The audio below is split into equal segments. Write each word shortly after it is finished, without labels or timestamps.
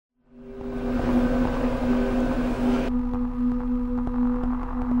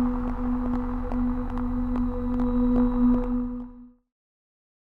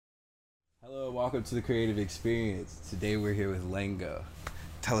welcome to the Creative Experience. Today we're here with Lango.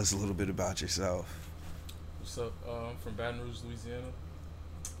 Tell us a little bit about yourself. What's up? I'm from Baton Rouge, Louisiana.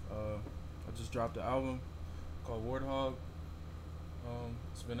 I just dropped an album called Warthog.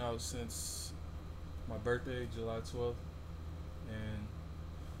 It's been out since my birthday, July 12th. And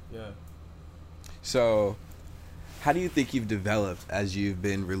yeah. So, how do you think you've developed as you've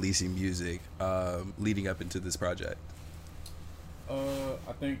been releasing music leading up into this project?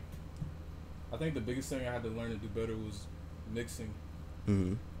 I think the biggest thing I had to learn to do better was mixing.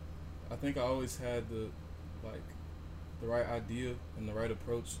 Mm-hmm. I think I always had the right idea and the right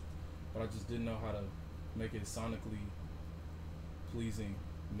approach, but I just didn't know how to make it sonically pleasing,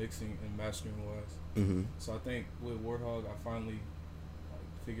 mixing and mastering wise. Mm-hmm. So I think with Warthog, I finally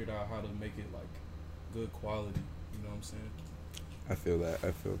figured out how to make it good quality. You know what I'm saying? I feel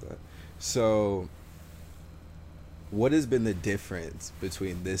that. So, what has been the difference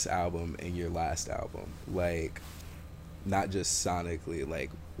between this album and your last album? Like, not just sonically,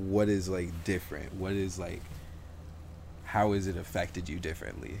 what is different? What is how has it affected you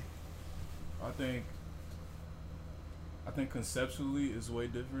differently? I think conceptually it's way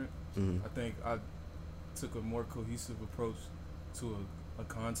different. Mm-hmm. I think I took a more cohesive approach to a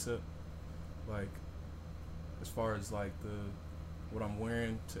concept, as far as what I'm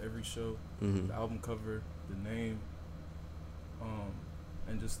wearing to every show, Mm-hmm. the album cover, the name,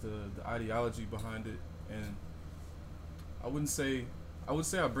 and just the ideology behind it. And I would say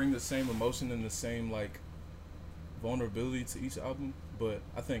I bring the same emotion and the same vulnerability to each album, but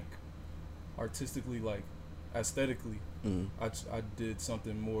I think artistically, aesthetically, Mm-hmm. I did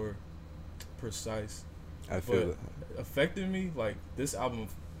something more precise. I feel But affecting me, this album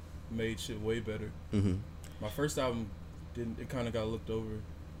made shit way better. that. Mm-hmm. My first album didn't. It kind of got looked over.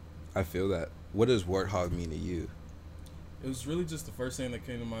 I feel that. What does Warthog mean to you? It was really just the first thing that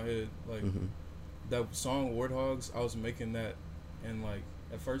came to my head. Mm-hmm. That song Warthogs, I was making that, and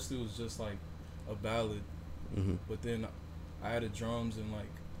at first it was just a ballad, Mm-hmm. but then I added drums and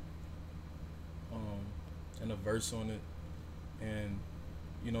a verse on it, and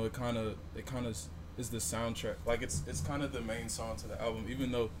it kind of is the soundtrack. It's kind of the main song to the album,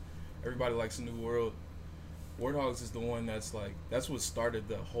 even though everybody likes a New World. Warthogs is the one that's what started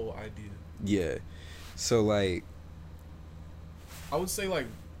the whole idea. Yeah. So I would say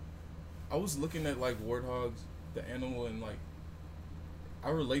I was looking at Warthogs, the animal, and I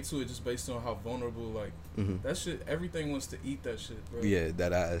relate to it just based on how vulnerable Mm-hmm. that shit. Everything wants to eat that shit, bro. Yeah,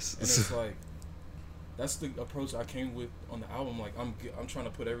 that ass. And it's that's the approach I came with on the album. I'm trying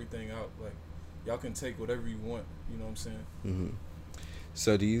to put everything out. Y'all can take whatever you want. You know what I'm saying? Mm-hmm.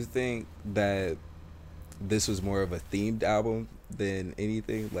 So do you think that this was more of a themed album than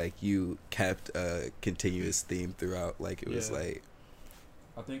anything? You kept a continuous theme throughout. It was Yeah.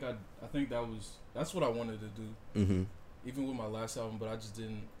 I think that's what I wanted to do. Mm-hmm. Even with my last album, but I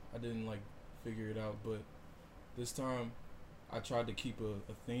didn't figure it out. But this time I tried to keep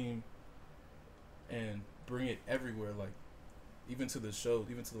a theme and bring it everywhere, even to the show,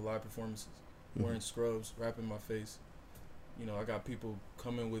 even to the live performances. Mm-hmm. Wearing scrubs, rapping my face. I got people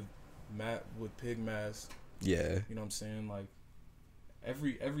coming with pig masks. Yeah. You know what I'm saying?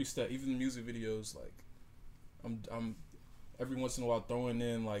 Every step, even the music videos, I'm every once in a while throwing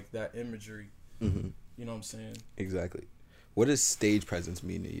in that imagery. Mm-hmm. You know what I'm saying? Exactly. What does stage presence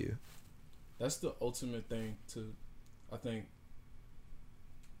mean to you? That's the ultimate thing I think,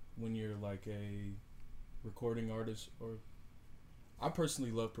 when you're a recording artist, or I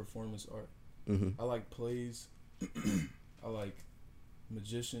personally love performance art. Mm-hmm. I like plays. I like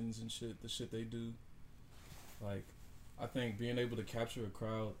magicians and shit, the shit they do. I think being able to capture a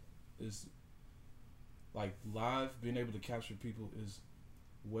crowd is live, being able to capture people is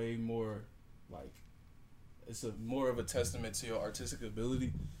way more it's more of a testament to your artistic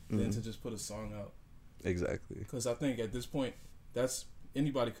ability than Mm-hmm. to just put a song out. Exactly. Because I think at this point,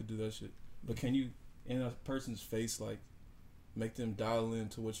 anybody could do that shit. But can you, in a person's face, make them dial in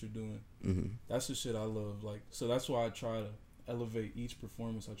to what you're doing? Mm-hmm. That's the shit I love. So that's why I try to elevate each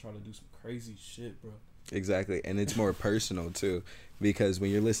performance. I try to do some crazy shit, bro. Exactly. And it's more personal too, because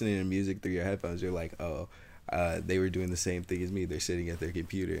when you're listening to music through your headphones, you're like, oh, they were doing the same thing as me. They're sitting at their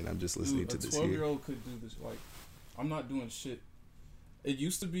computer and I'm just listening to this here. A 12-year-old could do this. I'm not doing shit. It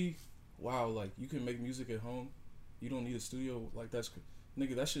used to be, wow, you can make music at home. You don't need a studio.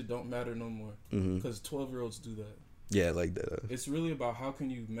 Nigga, that shit don't matter no more. Mm-hmm. Because 12-year-olds do that. Yeah, like that. It's really about how can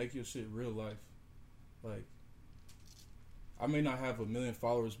you make your shit real life. I may not have 1 million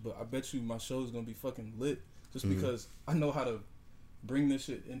followers, but I bet you my show is gonna be fucking lit just Mm-hmm. because I know how to bring this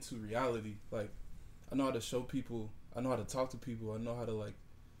shit into reality. I know how to show people. I know how to talk to people. I know how to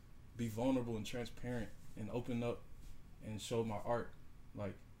be vulnerable and transparent and open up and show my art.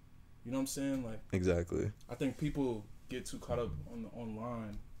 Like, you know what I'm saying? Like, exactly. I think people get too caught up on the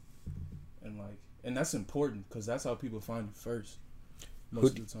online, and that's important because that's how people find you first.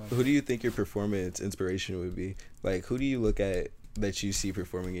 Most of the time. Who do you think your performance inspiration would be? Like, who do you look at that you see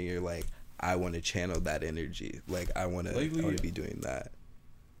performing and you're like, I want to channel that energy. Like, I want to be doing that.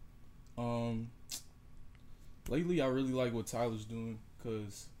 Lately, I really like what Tyler's doing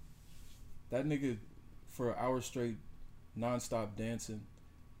because that nigga for an hour straight, nonstop dancing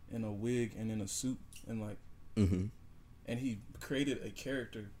in a wig and in a suit and like, and he created a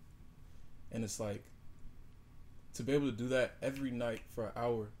character, and it's like to be able to do that every night for an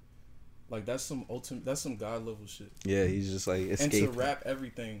hour, like that's some god level shit. Yeah, he's just like escaping. And to rap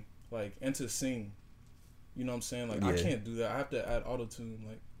everything, like, and to sing, you know what I'm saying? Like, I can't do that. I have to add auto-tune,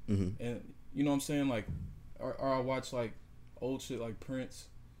 like, and you know what I'm saying? Like, or I watch like old shit like Prince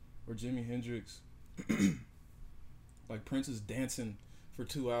or Jimi Hendrix. Like, Prince is dancing for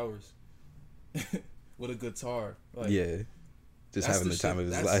 2 hours with a guitar. Like, just having the time of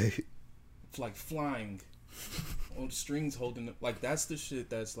his life. Like flying on strings, holding it. Like, that's the shit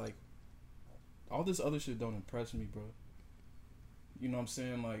that's like, all this other shit don't impress me, bro. You know what I'm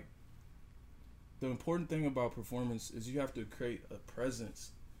saying? Like, the important thing about performance is you have to create a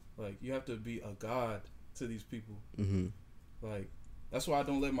presence. Like, you have to be a god to these people. Like, that's why I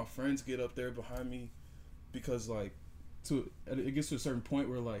don't let my friends get up there behind me, because like, it gets to a certain point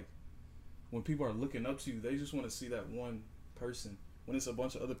where like, when people are looking up to you, they just want to see that one person. When it's a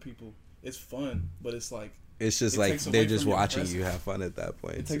bunch of other people, it's fun, but it's like, it's just like they're just watching you have fun at that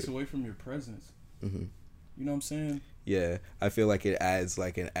point. It takes away from your presence. You know what I'm saying? Yeah, I feel like it adds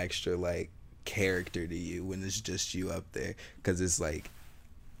like an extra like character to you when it's just you up there, because it's like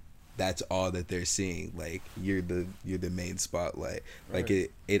that's all that they're seeing. Like, you're the main spotlight. Like,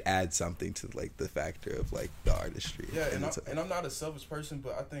 it adds something to like the factor of like the artistry. Yeah, and I'm not a selfish person,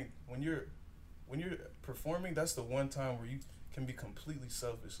 but I think when you're performing, that's the one time where you can be completely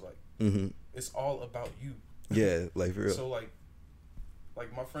selfish. Like, it's all about you. Yeah, like for real. So like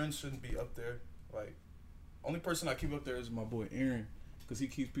my friends shouldn't be up there. Like, only person I keep up there is my boy Aaron, because he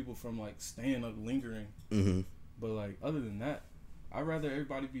keeps people from like staying up, lingering. But like, other than that, I'd rather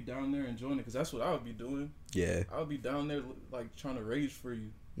everybody be down there enjoying it, because that's what I would be doing. Yeah, I would be down there like trying to rage for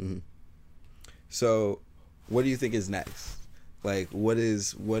you. So, what do you think is next? Like, what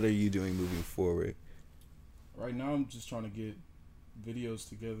are you doing moving forward? Right now, I'm just trying to get videos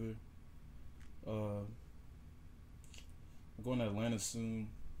together. I'm going to Atlanta soon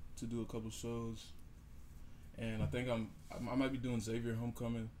to do a couple shows, and I think I might be doing Xavier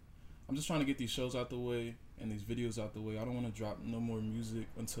Homecoming. I'm just trying to get these shows out the way and these videos out the way. I don't want to drop no more music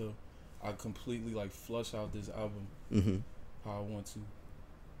until I completely like flush out this album how I want to,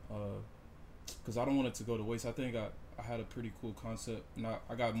 because I don't want it to go to waste. I think I had a pretty cool concept, and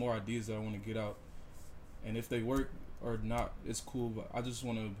I got more ideas that I want to get out, and if they work or not, it's cool, but I just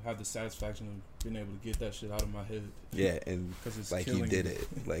want to have the satisfaction of being able to get that shit out of my head. Yeah, and because it's like you did it,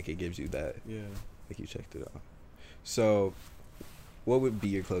 like it gives you that. Yeah, like you checked it out. So, what would be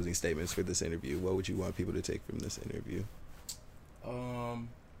your closing statements for this interview? What would you want people to take from this interview?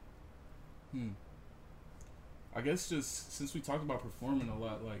 I guess just since we talked about performing a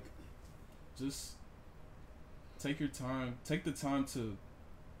lot, like, just take the time to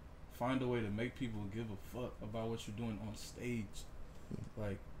find a way to make people give a fuck about what you're doing on stage.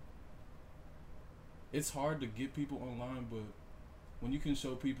 Like, it's hard to get people online, but when you can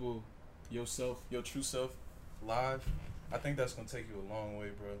show people yourself, your true self, live, I think that's gonna take you a long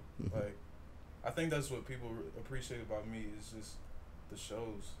way, bro. Like, I think that's what people appreciate about me, is just the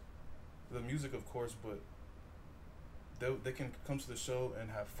shows, the music, of course, but they can come to the show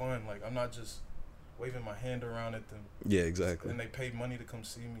and have fun. Like, I'm not just waving my hand around at them. Yeah, exactly. And they paid money to come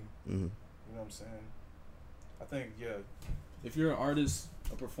see me. You know what I'm saying? I think, if you're an artist,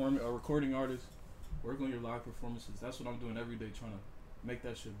 a recording artist, work on your live performances. That's what I'm doing every day, trying to make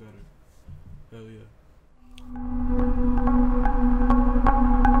that shit better. Hell yeah.